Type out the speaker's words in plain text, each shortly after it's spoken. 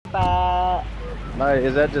Like,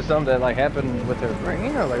 is that just something that like happened with her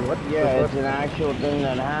brain, or like what the Yeah, fuck? it's an actual thing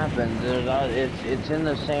that happens. It's in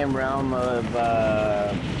the same realm of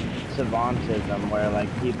savantism, where like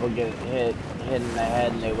people get hit in the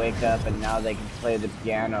head and they wake up and now they can play the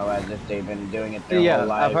piano as if they've been doing it their whole Yeah,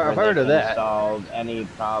 life, I've or they heard of can that. solve any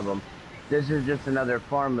problem. This is just another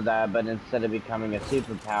form of that, but instead of becoming a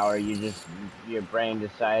superpower, your brain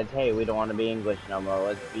decides, hey, we don't want to be English no more.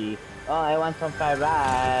 Let's be, oh, I want some fried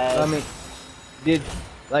I rice. mean, did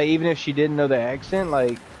like even if she didn't know the accent,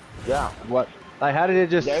 like Yeah, what? Like how did it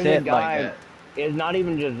just there's a set like guy. that? It's not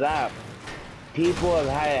even just that. People have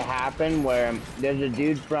had it happen where there's a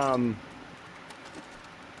dude from,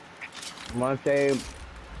 I want to say,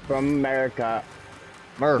 from America.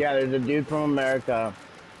 Murph, Yeah, there's a dude from America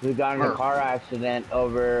who got in a Murph. car accident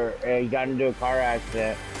he got into a car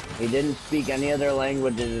accident. He didn't speak any other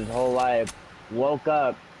languages his whole life. Woke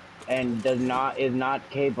up and is not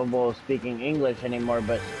capable of speaking English anymore,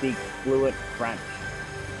 but speaks fluent French.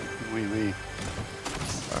 Oui, oui,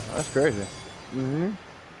 That's crazy. Mm-hmm.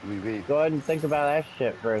 oui, oui. Go ahead and think about that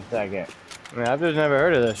shit for a second. I mean, I've just never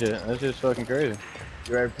heard of that shit. That's just fucking crazy.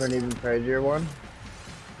 You ready for an even crazier one?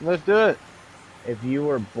 Let's do it. If you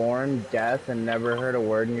were born deaf and never heard a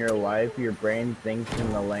word in your life, your brain thinks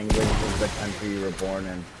in the language of the country you were born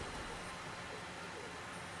in.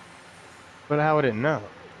 But how would it know?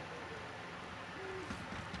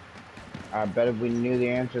 I bet if we knew the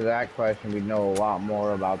answer to that question, we'd know a lot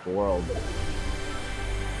more about the world.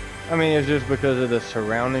 I mean, it's just because of the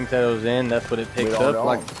surroundings that it was in. That's what it We picks don't up.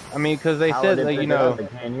 Like, know. I mean, because they How would said, it like, pick it up?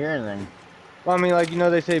 It can't hear anything. well, I mean, like,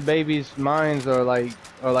 they say babies' minds are like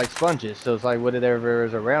sponges. So it's like whatever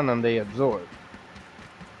is around them, they absorb.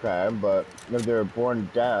 Okay, but if they were born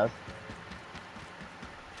deaf,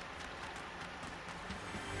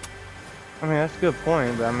 I mean, that's a good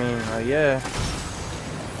point. But I mean, yeah,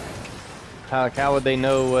 how would they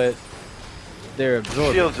know what they're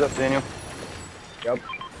absorbing? Shields up, Daniel. yep.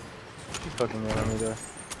 You fucking yelling at me there.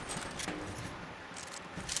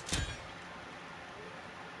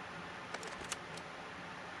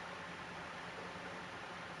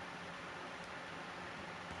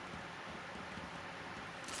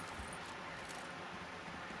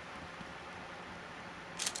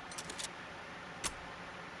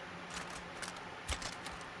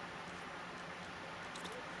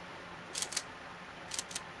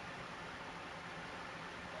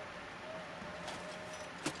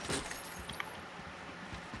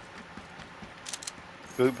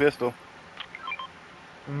 Blue pistol.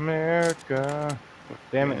 America.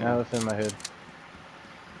 Damn it! Yeah. Now it's in my head.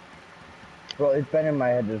 Well, it's been in my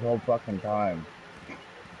head this whole fucking time.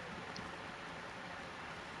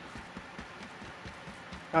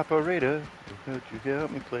 Operator, could you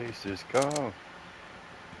help me place this call?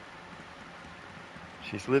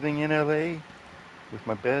 She's living in LA with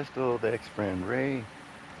my best old ex-friend Ray.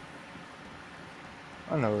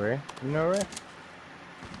 I know Ray. You know Ray?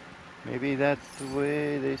 Maybe that's the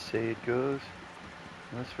way they say it goes.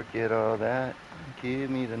 Let's forget all that. Give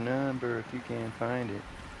me the number if you can find it,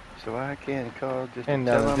 so I can call just to And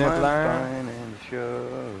down tell the them zip I'm line. fine and the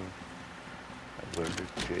show. I learned to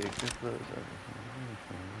take the clothes off.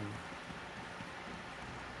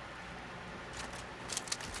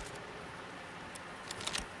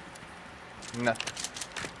 Nothing.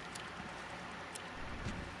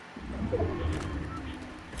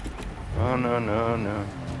 Oh no, no, no.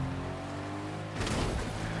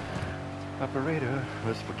 Operator,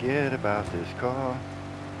 let's forget about this call.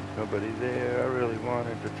 Nobody there I really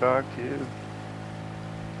wanted to talk to.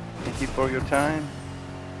 Thank you for your time.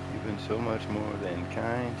 You've been so much more than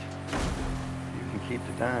kind. You can keep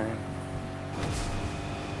the dime.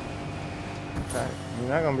 Right. You're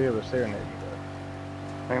not gonna be able to serenade me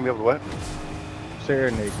Not gonna be able to what? though.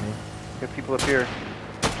 Serenade me. Got people up here.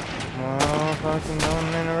 Oh, fucking don't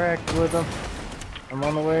interact with them. I'm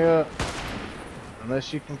on the way up.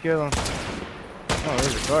 Unless you can kill them. Oh,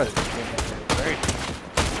 there's a car that's great.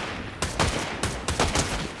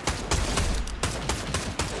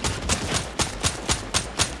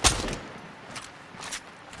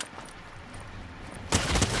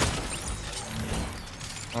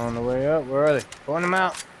 On the way up, where are they? Point them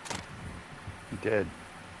out. I'm dead.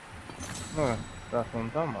 Oh, that's what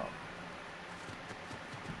I'm talking about.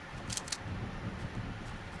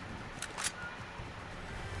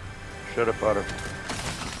 Shut up, Otter.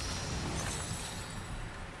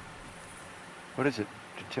 What is it?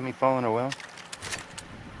 Did Timmy fall in a well?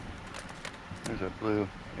 There's a blue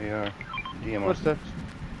AR DMR. Footsteps.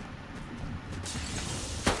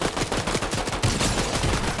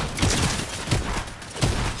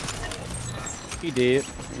 He did.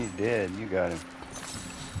 He's dead. You got him.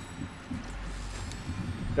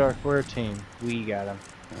 Darth, we're a team. We got him.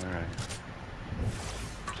 Alright.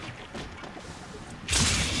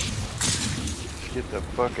 Get the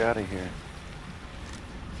fuck out of here.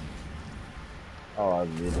 Oh, I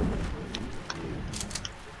did it.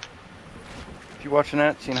 If you're watching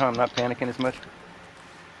that, seeing how I'm not panicking as much?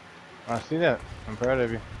 I see that. I'm proud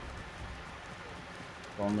of you.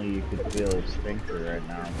 If only you could feel his sphincter right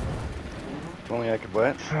now. If only I could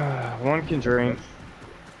what? One can dream.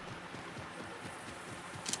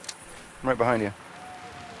 I'm right behind you.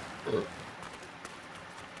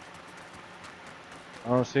 I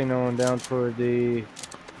don't see no one down toward the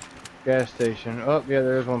gas station. Oh, yeah,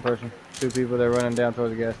 there is one person. Two people that are running down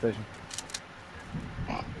toward the gas station.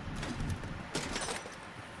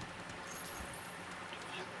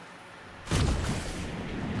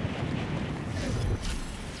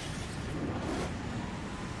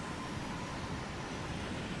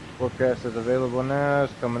 Forecast is available now.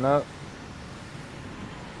 It's coming up.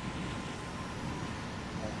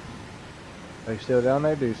 Are you still down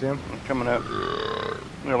there? Do you see him? I'm coming up.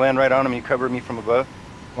 I'm gonna land right on him. You cover me from above?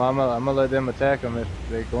 Well, I'm gonna let them attack him if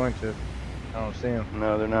they're going to. I don't see him.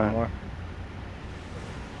 No, they're not. Anymore.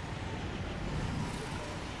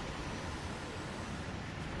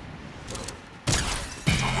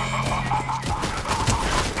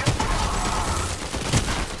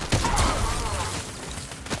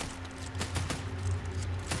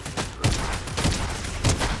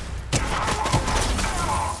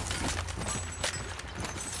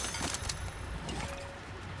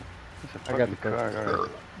 I got the car. car.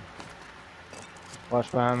 Alright.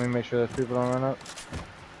 Watch behind me. Make sure those people don't run up.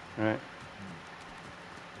 Alright.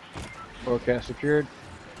 Forecast secured.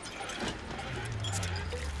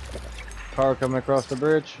 Car coming across the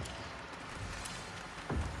bridge.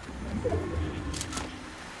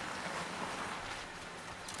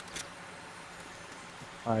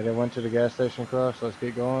 Alright, they went to the gas station across. Let's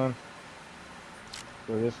get going.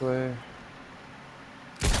 Go this way.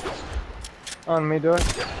 On me,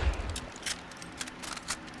 Darth.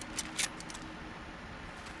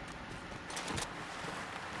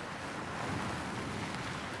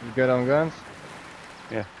 You good on guns?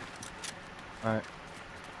 Yeah. Alright.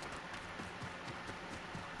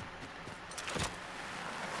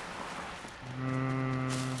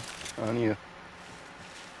 On you.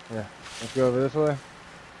 Yeah. Let's go over this way.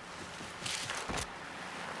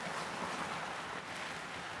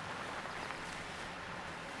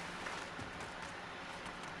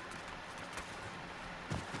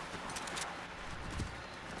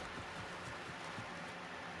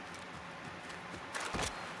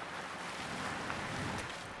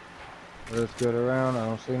 Let's get around. I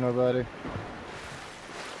don't see nobody.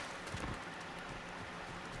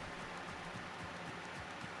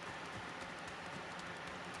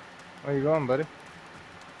 Where you going, buddy?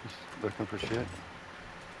 Just looking for shit.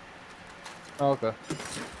 Oh, okay.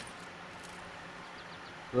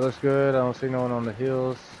 Looks good. I don't see no one on the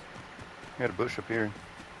hills. Got a bush up here.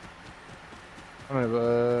 I mean,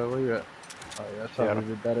 where you at? Oh, yeah, that's probably a Seattle.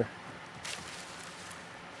 bit better.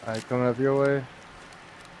 Alright, coming up your way.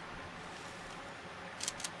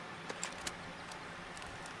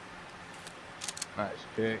 Nice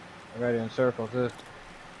kick. I'm ready in circle too.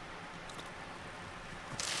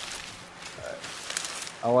 Alright.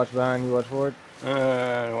 I'll watch behind you, watch forward.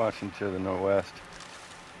 Watching to the northwest.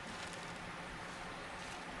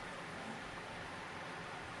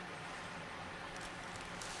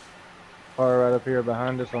 Car right up here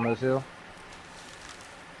behind us on this hill.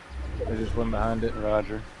 They just went behind it.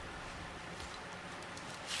 Roger.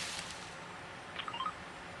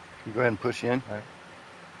 You go ahead and push in. Alright.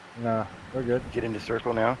 Nah, we're good. Get into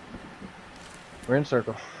circle now. We're in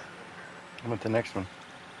circle. I'm with the next one.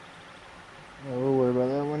 No, we'll worry about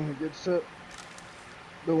that when it gets up.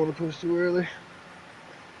 Don't want to push too early.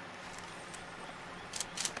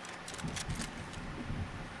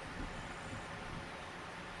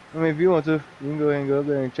 I mean, if you want to, you can go ahead and go up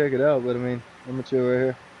there and check it out, but I mean, I'm gonna chill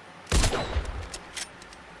right here.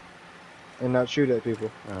 And not shoot at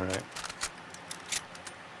people. Alright.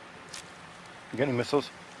 You got any missiles?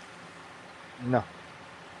 No,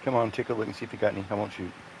 Come on, take a look and see if you got any. I won't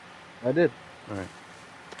shoot. I did. Alright.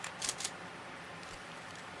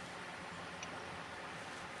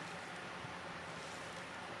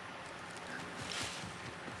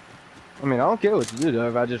 I mean, I don't care what you do, though,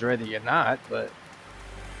 if I just rather you're not, but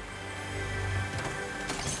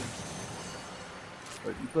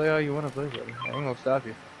you play all you want to play, buddy. I ain't gonna stop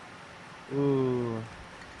you. Ooh.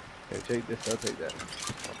 Okay, take this, I'll take that.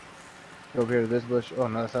 Go over here to this bush. Oh,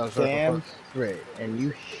 no, that's how it's Damn straight, and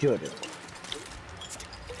you shouldn't.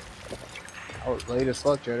 I was late as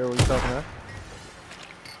fuck, Cheddar. What are you talking about?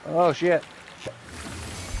 Oh, shit.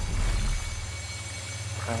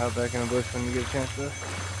 I hop back in the bush when you get a chance to.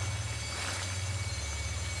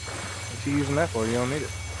 What you using that for? You don't need it.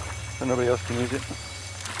 So nobody else can use it?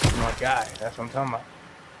 My guy, that's what I'm talking about.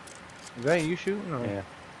 Is that you shooting? Or? Yeah.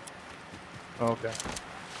 Oh, okay.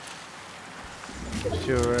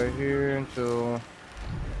 Chill right here until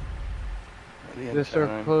this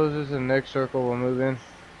circle closes and the next circle will move in.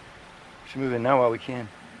 Should move in now while we can.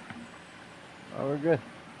 Oh, we're good.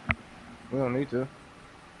 We don't need to.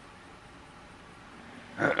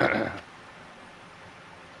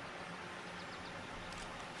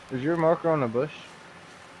 Is your marker on the bush?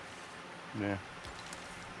 Yeah.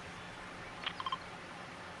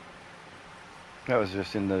 That was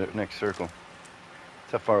just in the next circle.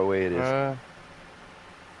 That's how far away it is. I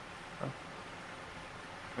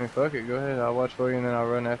mean, fuck it. Go ahead. I'll watch for you and then I'll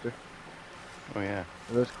run after. Oh, yeah.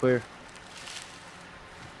 It looks clear.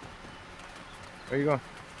 Where you going?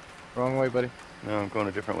 Wrong way, buddy. No, I'm going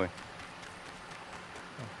a different way.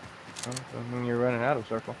 Oh, I mean, you're running out of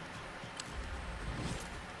circle.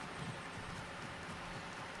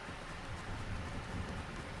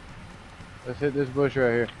 Let's hit this bush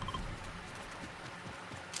right here.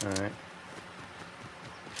 Alright.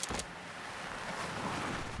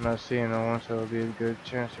 I'm not seeing no one, so it'll be a good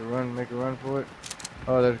chance to run, make a run for it.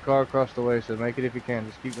 Oh, there's a car across the way, so make it if you can.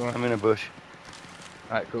 Just keep going. I'm in a bush.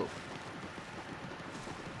 Alright, cool.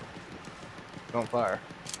 Don't fire.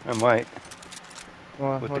 I might.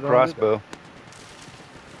 Well, With the crossbow.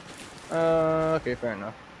 Okay, fair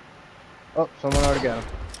enough. Oh, someone already got him.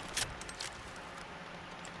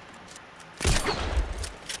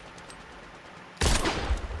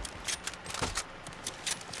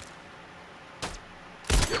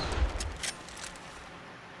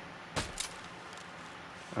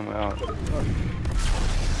 I'm out. You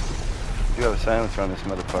do have a silencer on this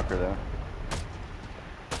motherfucker, though.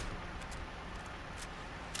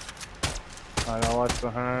 Alright, I'll watch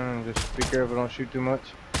behind and just be careful, don't shoot too much.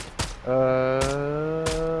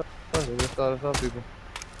 Oh, they just thought I saw people.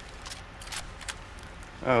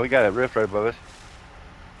 Oh, we got a rift right above us.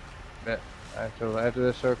 Bet. After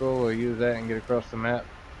this circle, we'll use that and get across the map.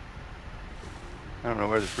 I don't know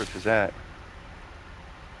where this rift is at.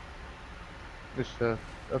 Just up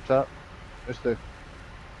top. Just the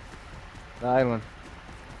island.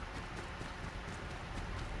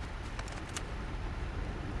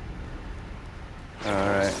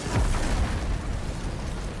 Alright.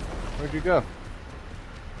 Where'd you go?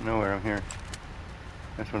 Nowhere, I'm here.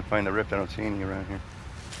 I just want to find the rift. I don't see any around here.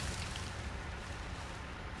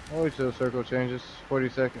 Always till the circle changes. 40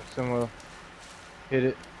 seconds, then we'll hit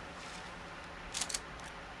it.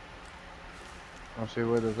 I'll see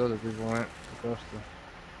where those other people went across the...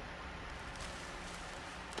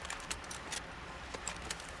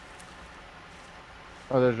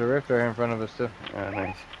 Oh, there's a rift right here in front of us too. Ah,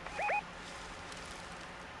 nice.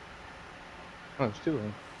 Oh, there's two of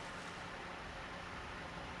them.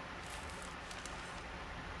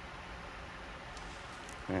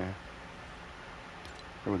 Yeah.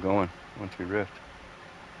 Where are we going once we rift?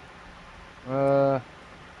 Let's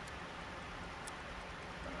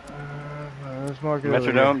mark it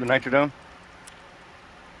Metrodome? The Nitrodome?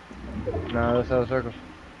 No, that's out of circles.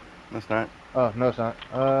 That's not. Oh, no, it's not.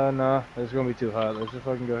 No, it's gonna be too hot. Let's just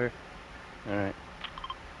fucking go here. Alright.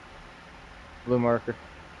 Blue marker.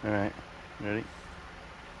 Alright. Ready?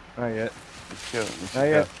 Not yet. Let's go. Not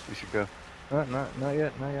yet. We should go. Not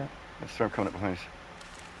yet. Not yet. Let's start coming up behind us.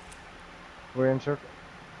 We're in circle.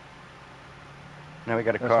 Now we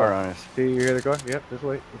got a That's car right. on us. See, you hear the car? Yep. Just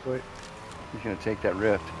wait. Just wait. He's gonna take that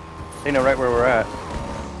rift. They know right where we're at.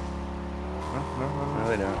 No. No,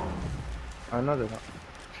 they don't. I know they don't.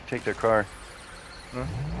 Should take their car. No.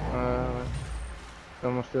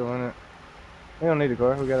 Someone's still in it. We don't need a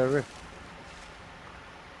car. We got a rift.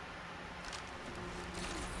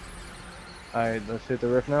 Alright, let's hit the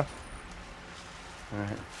rift now.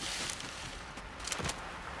 Alright.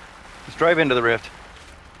 Let's drive into the rift.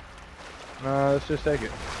 No, let's just take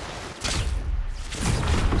it.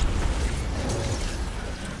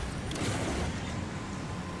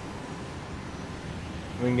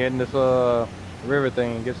 We can get in this river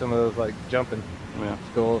thing and get some of those like jumping Yeah.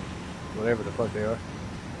 skulls, whatever the fuck they are.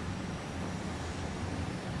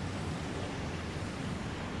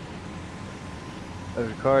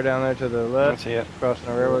 There's a car down there to the I left, see it. crossing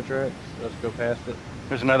the railroad tracks. Let's go past it.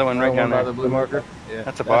 There's another one right down by there. the blue marker. Yeah,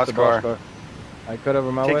 That's a boss the car. I cut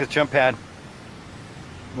over my Take way. the jump pad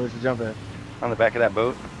Where's the jump at? on the back of that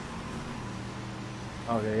boat.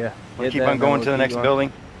 Okay, yeah. We'll Hit keep that on and then going we'll to the keep next going.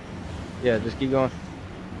 building. Yeah, just keep going.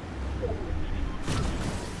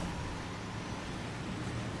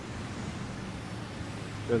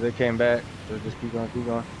 So they came back, so just keep going, keep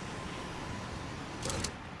going.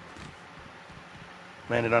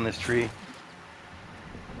 Landed on this tree.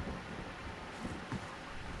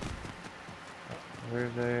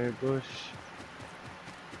 Where's a bush?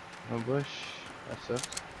 No bush. That sucks.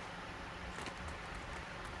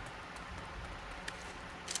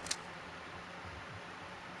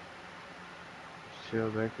 Just chill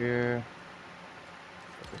back here.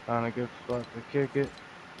 Have to find a good spot to kick it.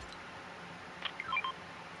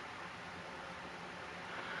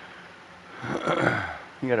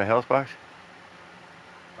 You got a health box?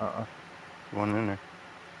 One in there.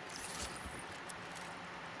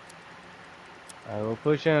 Alright, we'll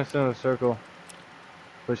push in as soon as the circle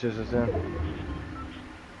pushes us in.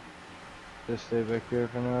 Just stay back here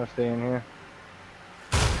for now, stay in here.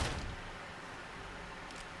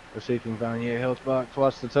 We'll see if you can find your health box.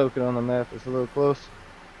 Watch the token on the map, it's a little close.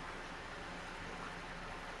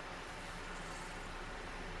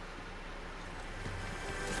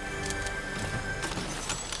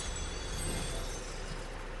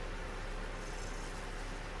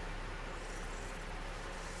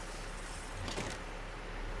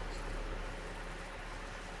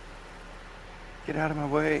 Get out of my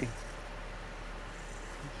way.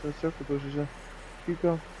 So circle pushes in. Keep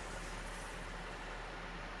going.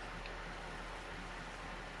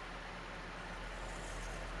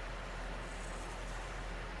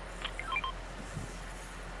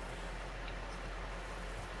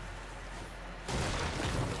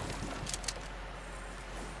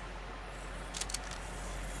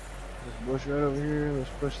 This bush right over here. Let's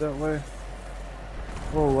push that way.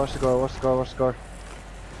 Whoa, watch the car, watch the car, watch the car.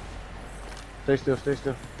 Stay still, stay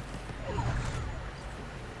still.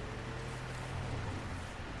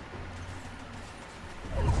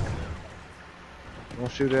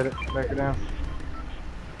 Don't shoot at it. Back her down.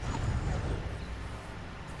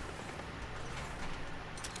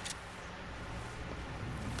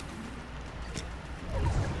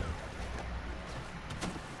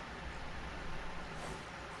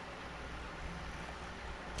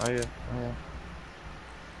 Oh yeah, oh yeah.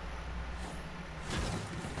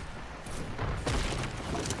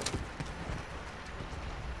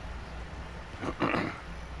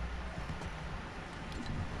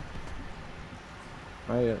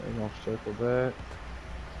 Oh yeah, they're gonna circle back.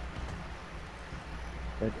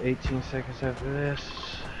 Got 18 seconds after this.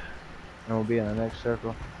 And we'll be in the next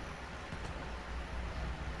circle.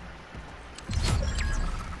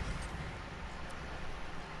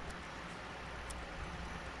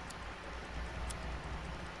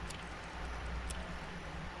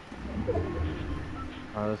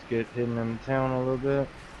 Alright, let's get hidden in the town a little bit.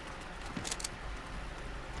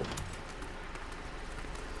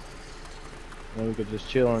 Then we could just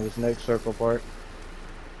chill in this next circle part.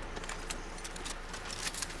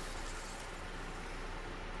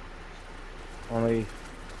 Only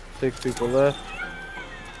 6 people left.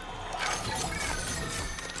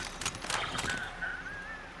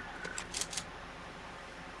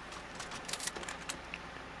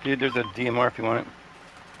 Dude, there's a DMR if you want it.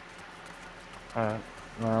 Alright,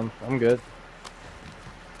 I'm good.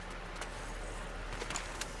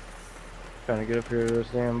 Trying to get up here to this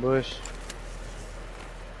damn bush.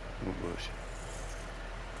 Oh, bush.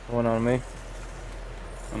 One on me.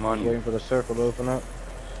 I'm on you. Waiting for the circle to open up.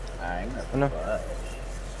 I'm I know. a bush.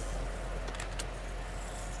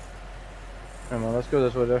 Come on, let's go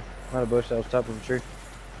this way there. Not a bush, that was top of a tree.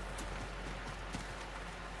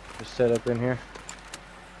 Just set up in here.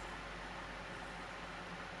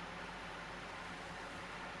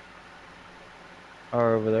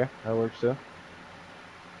 Or over there, that works too. You're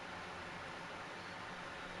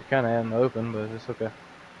kinda out in the open, but it's okay.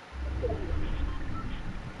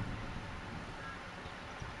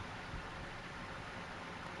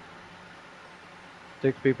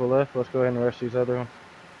 Six people left, let's go ahead and rush these other ones.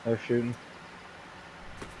 They're shooting.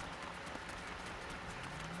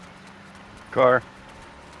 Car.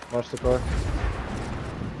 Watch the car.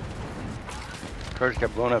 Car just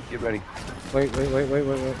got blown up. Get ready. Wait.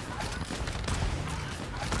 Wait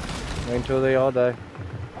until they all die.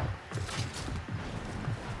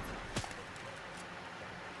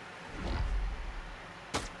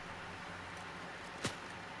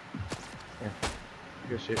 Yeah,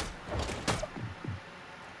 good shit.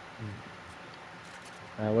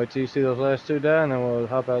 Wait till you see those last two die, and then we'll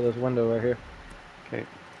hop out this window right here. Okay.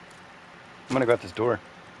 I'm gonna go out this door.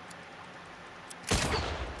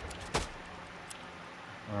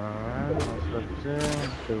 Alright, let's focus in,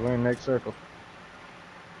 because we're in the next circle.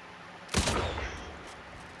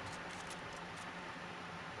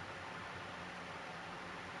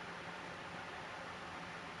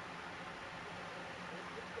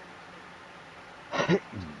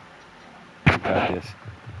 Got this.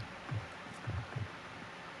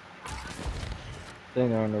 think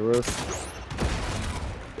they're on the roof.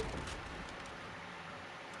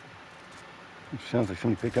 It sounds like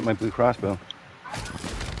somebody picked up my blue crossbow.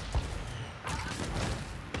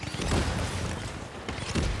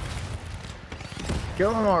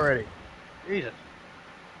 Kill him already. Jesus.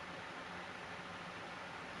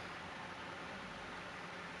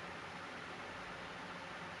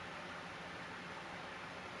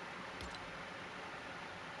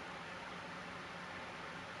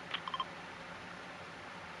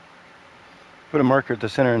 Put a marker at the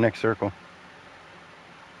center of the next circle.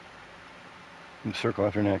 And circle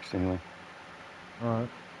after next, anyway. Alright.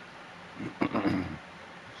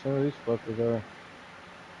 Some of these fuckers are.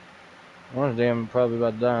 One's damn probably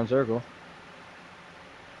about to die in circle.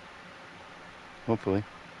 Hopefully.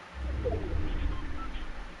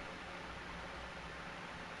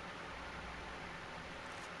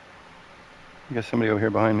 I got somebody over here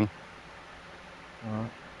behind me.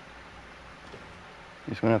 Alright.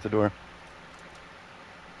 He just went out the door.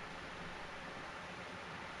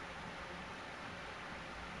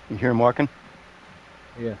 You hear him walking?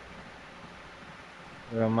 Yeah.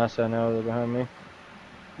 They're on my side now, they're behind me.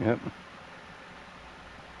 Yep.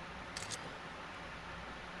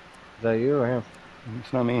 Is that you or him?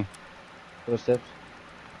 It's not me. Footsteps.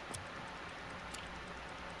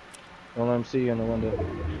 Don't let him see you in the window.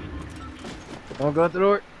 Don't go out the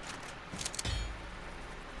door.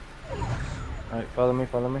 Alright, follow me,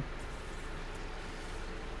 follow me.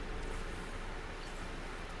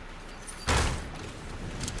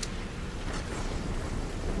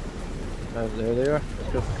 There they are.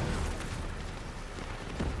 Let's go.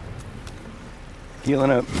 Healing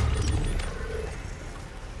up.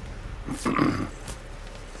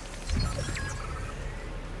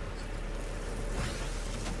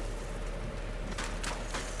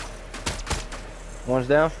 One's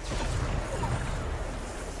down.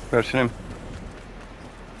 Rushing him.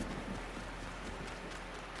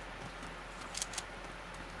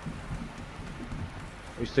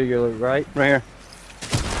 He's to your right. Right here.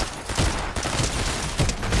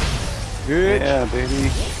 Good. Yeah,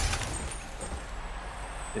 baby.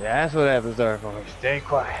 That's what happens, Darth. When we stay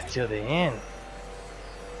quiet till the end.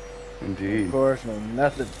 Indeed. Of course, no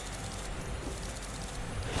nothing.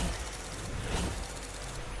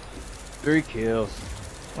 3 kills.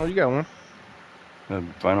 Oh, you got one. The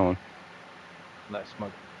final one. Nice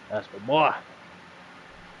smoke. That's my boy.